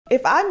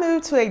If I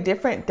moved to a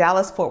different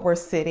Dallas-Fort Worth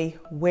city,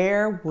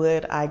 where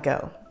would I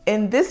go?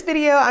 In this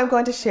video, I'm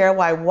going to share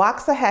why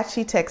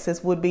Waxahachie,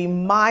 Texas would be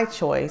my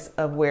choice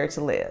of where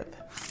to live.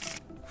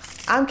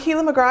 I'm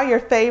Keela McGraw, your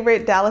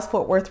favorite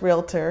Dallas-Fort Worth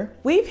realtor.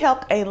 We've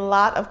helped a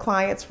lot of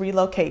clients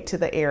relocate to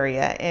the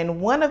area,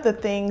 and one of the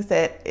things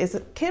that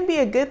can be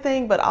a good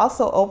thing but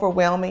also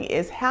overwhelming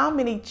is how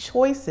many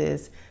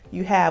choices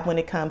you have when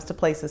it comes to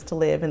places to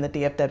live in the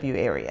DFW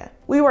area.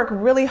 We work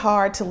really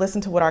hard to listen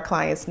to what our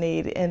clients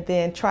need and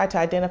then try to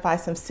identify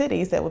some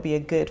cities that would be a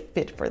good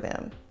fit for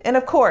them. And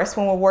of course,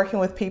 when we're working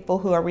with people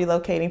who are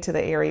relocating to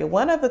the area,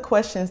 one of the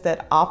questions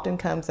that often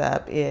comes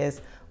up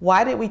is,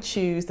 why did we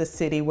choose the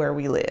city where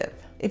we live?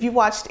 If you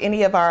watched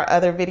any of our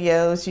other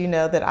videos, you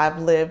know that I've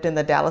lived in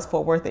the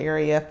Dallas-Fort Worth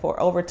area for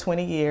over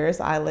 20 years.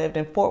 I lived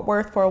in Fort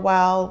Worth for a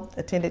while,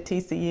 attended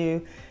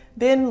TCU,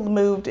 then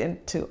moved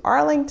into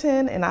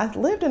Arlington, and I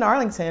lived in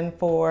Arlington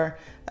for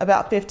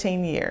about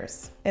 15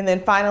 years. And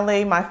then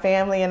finally, my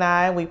family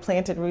and we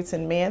planted roots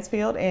in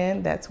Mansfield,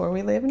 and that's where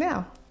we live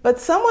now. But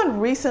someone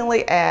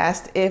recently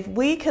asked if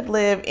we could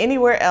live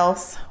anywhere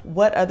else,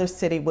 what other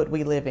city would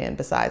we live in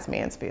besides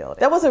Mansfield?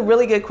 That was a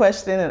really good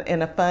question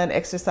and a fun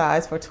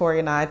exercise for Torrey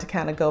and I to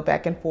kind of go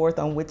back and forth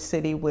on which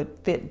city would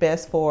fit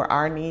best for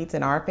our needs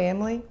and our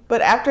family.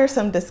 But after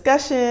some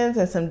discussions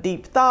and some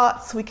deep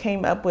thoughts, we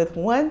came up with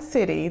one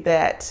city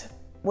that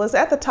was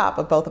at the top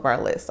of both of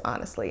our lists,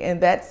 honestly, and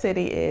that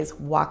city is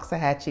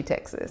Waxahachie,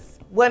 Texas.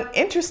 One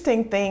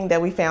interesting thing that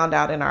we found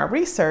out in our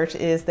research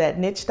is that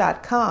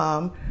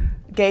niche.com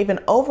gave an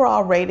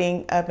overall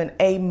rating of an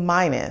A-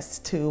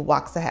 to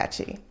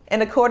Waxahachie.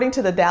 And according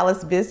to the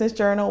Dallas Business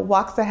Journal,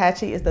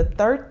 Waxahachie is the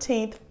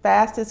 13th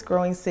fastest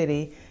growing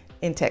city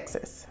in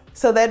Texas.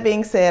 So that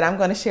being said, I'm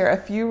going to share a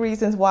few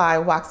reasons why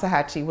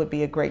Waxahachie would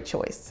be a great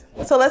choice.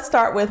 So let's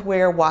start with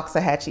where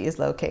Waxahachie is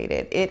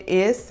located. It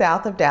is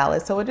south of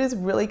Dallas, so it is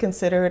really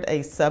considered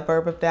a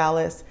suburb of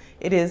Dallas.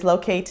 It is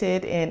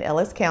located in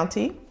Ellis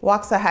County.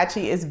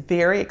 Waxahachie is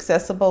very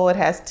accessible. It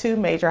has two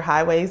major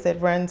highways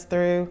that runs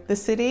through the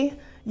city.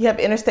 You have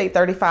Interstate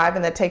 35,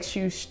 and that takes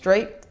you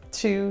straight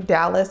to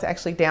Dallas,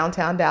 actually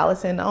downtown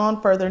Dallas, and on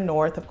further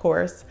north, of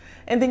course.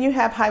 And then you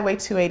have Highway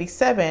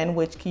 287,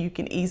 which you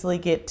can easily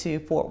get to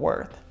Fort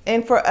Worth.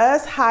 And for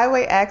us,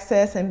 highway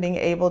access and being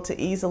able to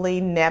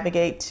easily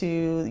navigate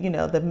to,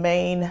 the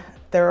main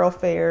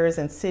thoroughfares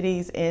and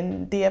cities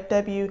in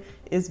DFW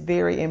is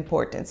very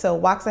important. So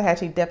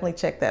Waxahachie definitely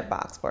checked that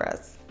box for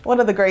us. One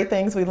of the great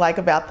things we like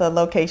about the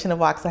location of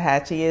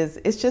Waxahachie is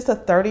it's just a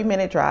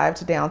 30-minute drive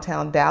to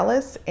downtown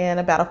Dallas and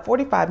about a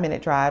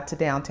 45-minute drive to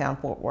downtown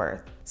Fort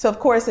Worth. So of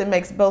course it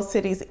makes both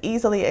cities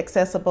easily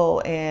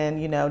accessible,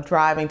 and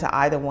driving to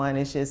either one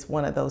is just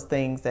one of those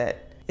things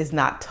that is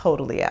not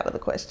totally out of the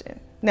question.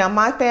 Now,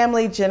 my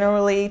family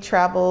generally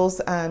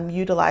travels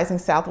utilizing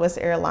Southwest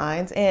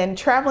Airlines, and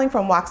traveling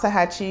from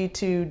Waxahachie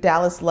to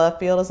Dallas Love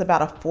Field is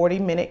about a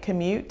 40-minute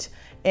commute.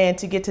 And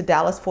to get to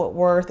Dallas-Fort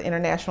Worth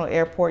International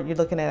Airport, you're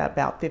looking at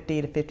about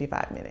 50 to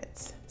 55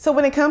 minutes. So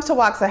when it comes to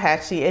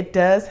Waxahachie, it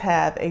does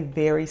have a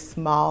very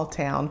small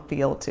town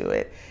feel to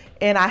it.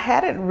 And I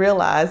hadn't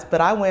realized,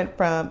 but I went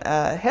from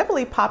a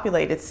heavily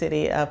populated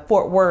city of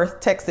Fort Worth,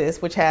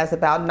 Texas, which has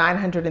about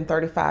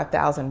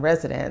 935,000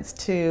 residents,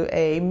 to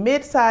a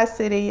mid-sized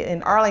city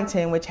in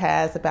Arlington, which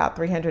has about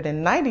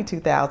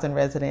 392,000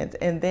 residents,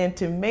 and then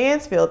to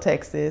Mansfield,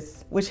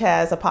 Texas, which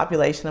has a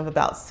population of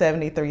about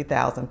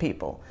 73,000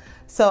 people.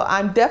 So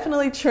I'm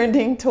definitely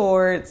trending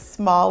towards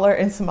smaller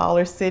and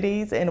smaller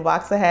cities, and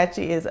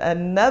Waxahachie is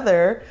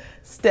another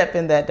step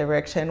in that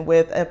direction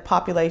with a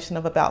population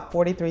of about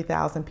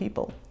 43,000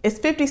 people. It's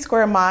 50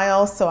 square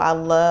miles, so I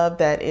love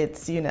that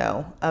it's,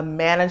 a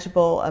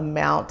manageable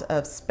amount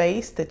of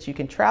space that you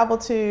can travel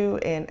to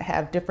and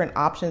have different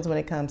options when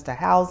it comes to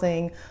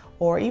housing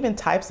or even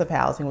types of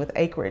housing with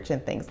acreage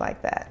and things like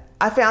that.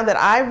 I found that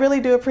I really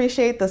do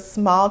appreciate the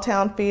small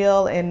town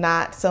feel and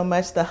not so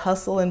much the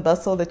hustle and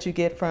bustle that you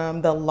get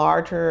from the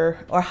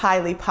larger or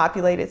highly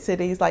populated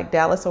cities like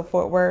Dallas or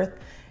Fort Worth.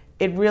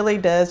 It really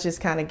does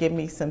just kind of give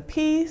me some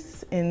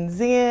peace and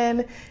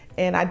zen,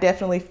 and I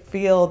definitely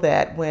feel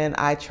that when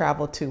I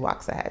travel to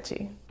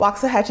Waxahachie.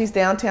 Waxahachie's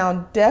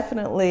downtown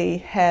definitely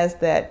has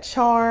that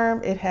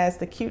charm. It has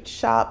the cute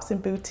shops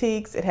and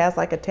boutiques. It has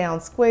like a town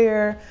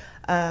square.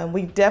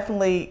 We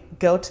definitely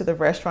go to the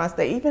restaurants.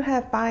 They even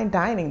have fine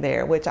dining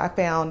there, which I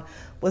found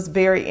was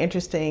very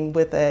interesting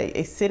with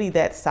a city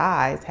that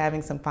size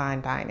having some fine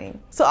dining.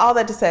 So all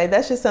that to say,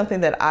 that's just something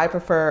that I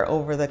prefer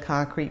over the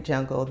concrete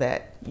jungle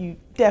that you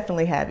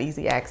definitely have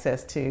easy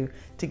access to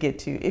get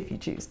to if you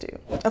choose to.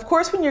 Of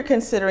course, when you're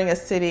considering a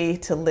city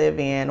to live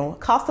in,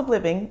 cost of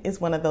living is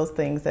one of those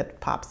things that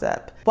pops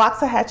up.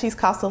 Waxahachie's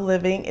cost of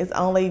living is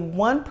only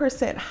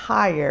 1%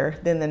 higher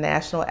than the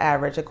national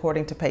average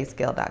according to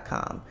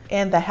payscale.com.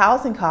 And the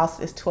housing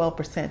cost is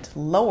 12%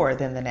 lower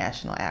than the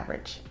national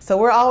average. So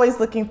we're always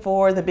looking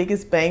for the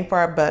biggest bang for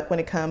our buck when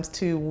it comes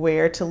to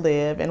where to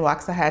live, and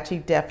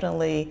Waxahachie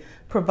definitely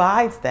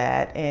provides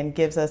that and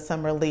gives us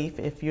some relief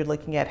if you're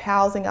looking at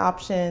housing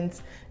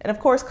options. And of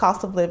course,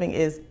 cost of living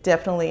is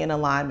definitely in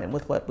alignment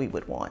with what we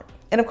would want.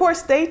 And of course,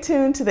 stay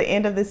tuned to the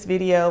end of this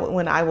video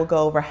when I will go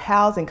over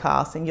housing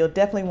costs, and you'll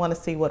definitely want to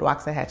see what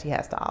Waxahachie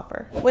has to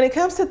offer. When it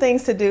comes to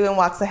things to do in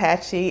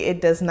Waxahachie, it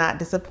does not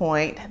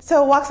disappoint.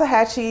 So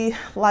Waxahachie,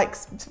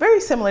 it's very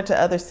similar to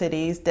other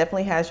cities,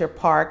 definitely has your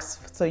parks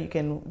so you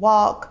can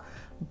walk,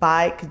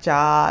 bike,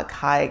 jog,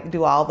 hike,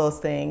 do all those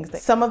things.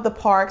 Some of the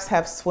parks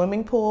have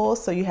swimming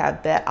pools, so you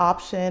have that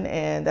option,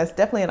 and that's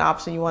definitely an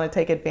option you want to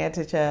take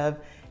advantage of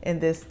in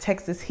this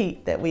Texas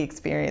heat that we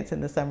experience in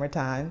the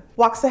summertime.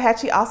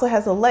 Waxahachie also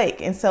has a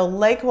lake, and so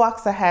Lake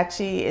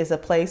Waxahachie is a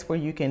place where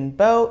you can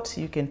boat,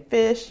 you can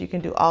fish, you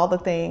can do all the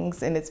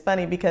things. And it's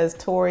funny because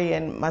Torrey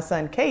and my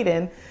son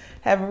Caden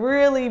have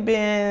really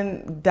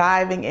been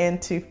diving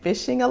into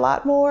fishing a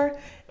lot more,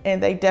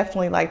 and they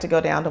definitely like to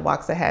go down to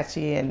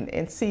Waxahachie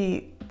and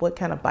see what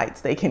kind of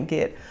bites they can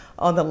get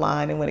on the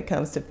line and when it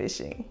comes to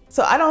fishing.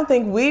 So I don't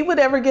think we would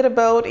ever get a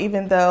boat,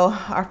 even though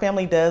our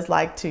family does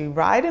like to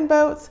ride in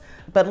boats.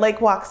 But Lake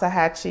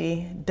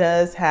Waxahachie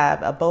does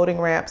have a boating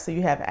ramp, so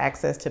you have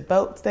access to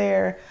boats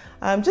there.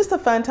 Just a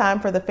fun time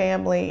for the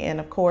family, and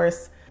of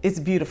course, it's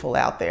beautiful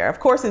out there. Of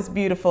course, it's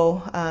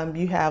beautiful.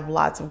 You have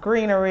lots of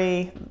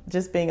greenery.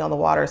 Just being on the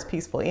water is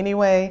peaceful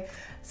anyway,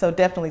 so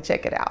definitely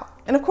check it out.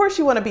 And of course,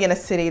 you want to be in a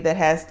city that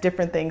has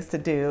different things to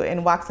do,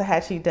 and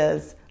Waxahachie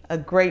does a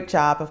great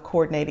job of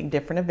coordinating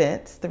different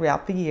events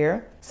throughout the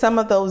year. Some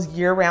of those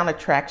year-round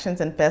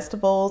attractions and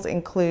festivals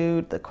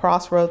include the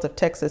Crossroads of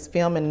Texas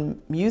Film and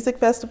Music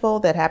Festival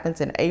that happens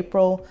in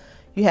April.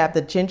 You have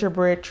the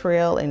Gingerbread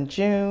Trail in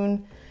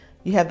June.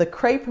 You have the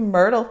Crepe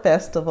Myrtle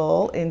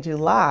Festival in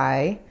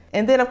July.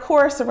 And then of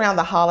course, around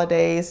the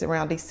holidays,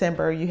 around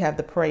December, you have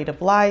the Parade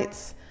of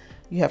Lights.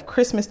 You have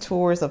Christmas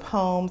tours of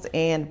homes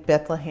and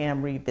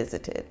Bethlehem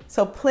Revisited.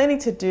 So plenty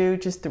to do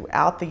just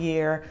throughout the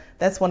year.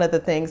 That's one of the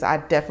things I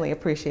definitely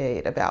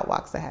appreciate about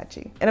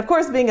Waxahachie. And of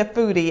course, being a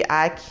foodie,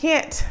 I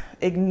can't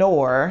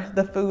ignore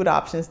the food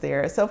options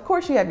there. So of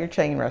course you have your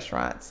chain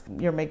restaurants,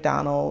 your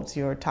McDonald's,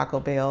 your Taco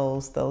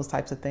Bells, those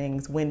types of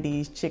things,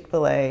 Wendy's,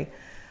 Chick-fil-A.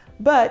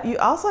 But you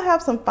also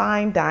have some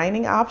fine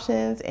dining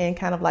options and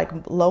kind of like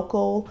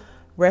local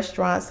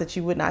restaurants that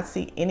you would not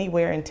see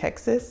anywhere in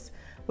Texas,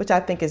 which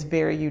I think is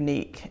very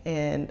unique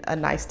and a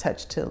nice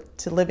touch to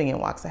living in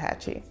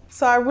Waxahachie.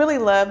 So I really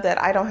love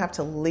that I don't have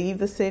to leave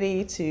the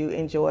city to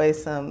enjoy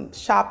some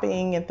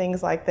shopping and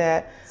things like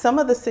that. Some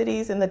of the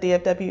cities in the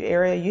DFW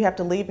area, you have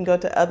to leave and go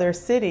to other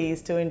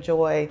cities to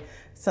enjoy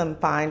some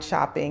fine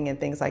shopping and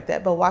things like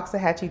that. But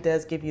Waxahachie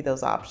does give you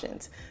those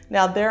options.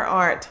 Now, there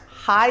aren't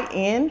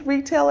high-end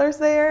retailers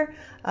there.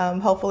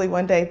 Hopefully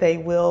one day they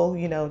will,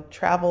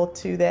 travel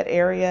to that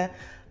area.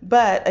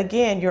 But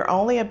again, you're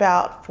only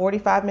about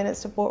 45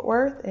 minutes to Fort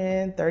Worth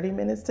and 30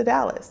 minutes to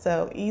Dallas.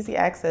 So easy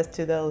access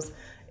to those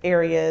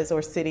areas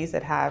or cities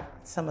that have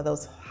some of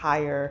those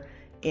higher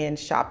end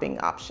shopping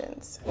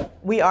options.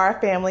 We are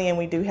a family and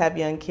we do have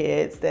young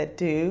kids that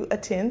do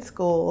attend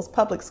schools,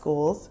 public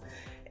schools.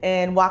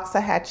 And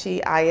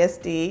Waxahachie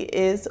ISD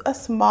is a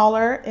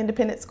smaller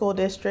independent school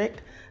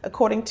district.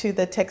 According to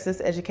the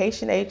Texas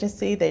Education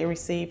Agency, they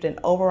received an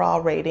overall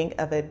rating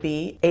of a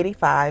B,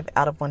 85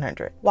 out of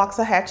 100.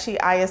 Waxahachie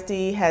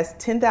ISD has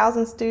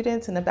 10,000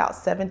 students and about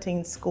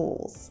 17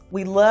 schools.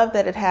 We love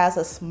that it has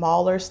a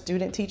smaller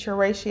student-teacher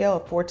ratio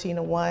of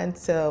 14:1,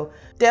 so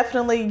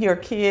definitely your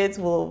kids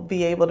will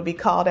be able to be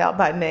called out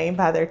by name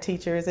by their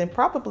teachers and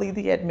probably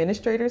the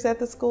administrators at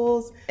the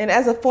schools. And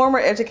as a former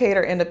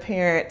educator and a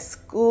parent,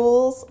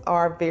 schools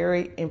are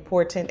very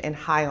important and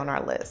high on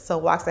our list. So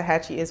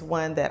Waxahachie is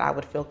one that I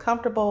would feel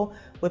comfortable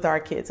with our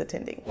kids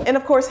attending. And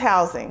of course,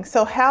 housing.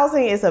 So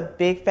housing is a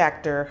big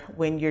factor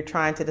when you're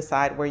trying to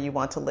decide where you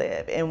want to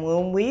live. And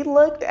when we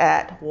looked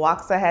at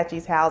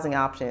Waxahachie's housing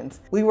options,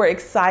 we were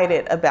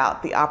excited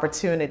about the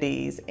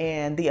opportunities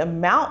and the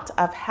amount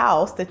of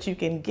house that you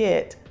can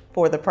get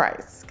for the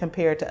price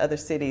compared to other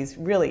cities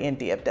really in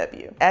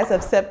DFW. As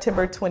of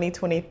September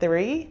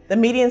 2023, the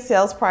median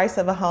sales price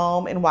of a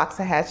home in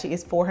Waxahachie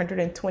is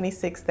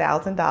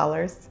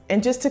 $426,000.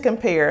 And just to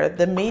compare,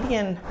 the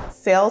median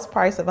sales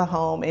price of a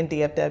home in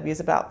DFW is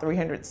about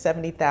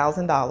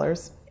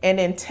 $370,000. And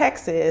in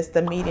Texas,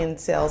 the median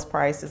sales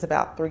price is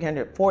about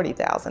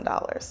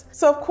 $340,000.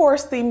 So of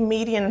course, the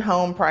median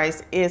home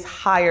price is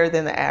higher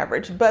than the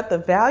average, but the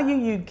value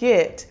you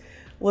get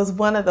was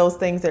one of those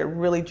things that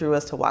really drew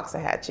us to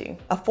Waxahachie.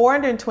 A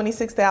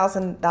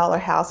 $426,000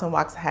 house in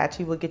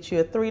Waxahachie will get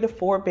you a 3 to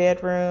 4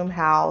 bedroom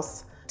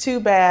house, 2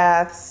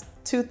 baths,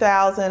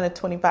 2,000 to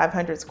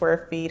 2,500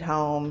 square feet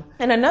home.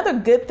 And another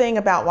good thing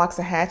about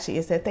Waxahachie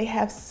is that they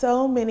have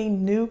so many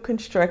new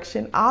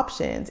construction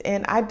options.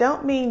 And I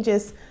don't mean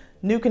just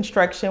new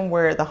construction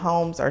where the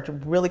homes are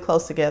really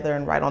close together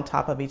and right on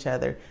top of each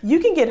other. You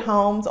can get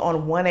homes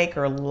on 1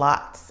 acre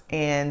lots,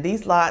 and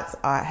these lots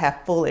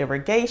have full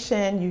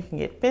irrigation. You can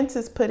get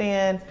fences put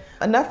in,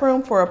 enough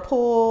room for a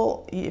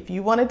pool. If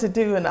you wanted to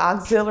do an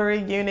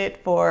auxiliary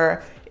unit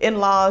for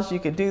in-laws, you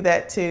could do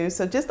that too.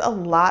 So just a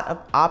lot of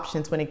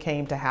options when it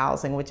came to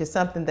housing, which is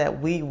something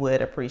that we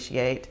would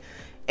appreciate.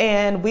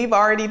 And we've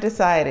already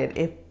decided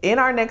if in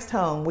our next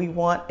home, we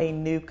want a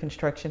new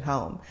construction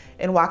home.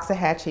 And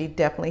Waxahachie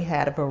definitely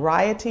had a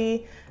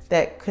variety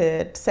that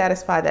could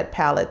satisfy that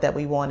palette that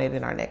we wanted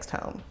in our next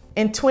home.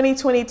 In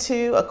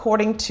 2022,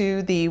 according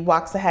to the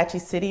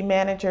Waxahachie city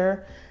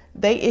manager,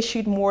 they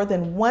issued more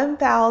than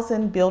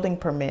 1,000 building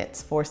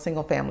permits for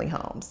single family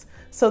homes.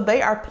 So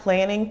they are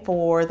planning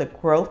for the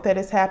growth that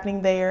is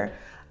happening there.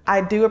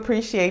 I do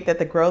appreciate that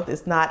the growth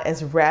is not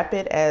as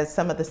rapid as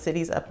some of the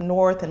cities up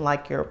north and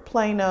like your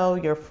Plano,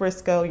 your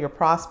Frisco, your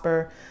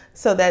Prosper.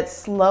 So that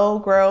slow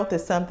growth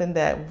is something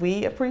that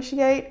we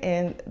appreciate,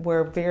 and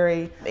we're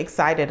very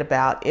excited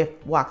about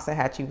if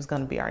Waxahachie was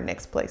going to be our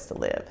next place to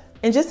live.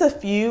 And just a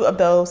few of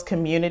those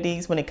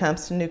communities when it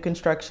comes to new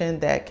construction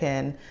that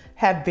can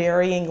have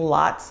varying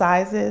lot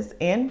sizes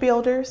and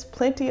builders,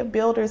 plenty of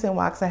builders in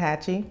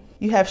Waxahachie.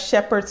 You have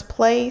Shepherd's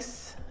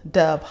Place,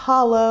 Dove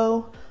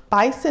Hollow,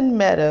 Bison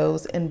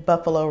Meadows, and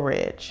Buffalo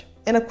Ridge.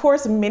 And of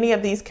course, many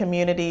of these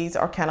communities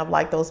are kind of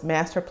like those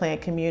master plan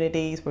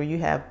communities where you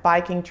have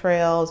biking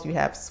trails, you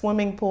have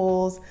swimming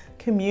pools,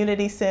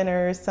 community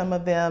centers. Some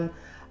of them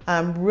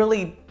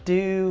really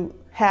do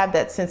have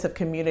that sense of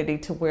community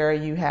to where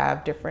you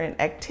have different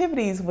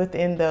activities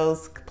within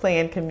those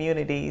planned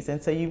communities.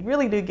 And so you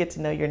really do get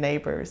to know your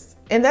neighbors.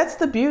 And that's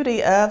the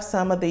beauty of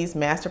some of these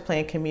master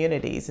plan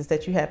communities, is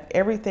that you have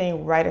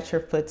everything right at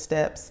your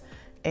footsteps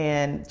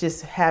and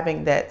just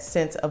having that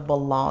sense of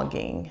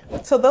belonging.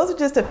 So those are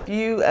just a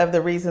few of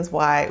the reasons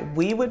why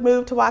we would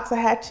move to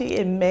Waxahachie.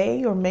 It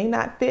may or may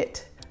not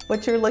fit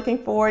what you're looking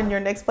for in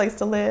your next place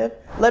to live.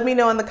 Let me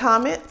know in the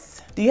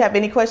comments. Do you have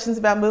any questions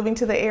about moving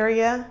to the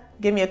area?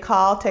 Give me a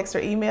call, text, or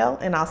email,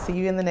 and I'll see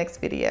you in the next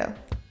video.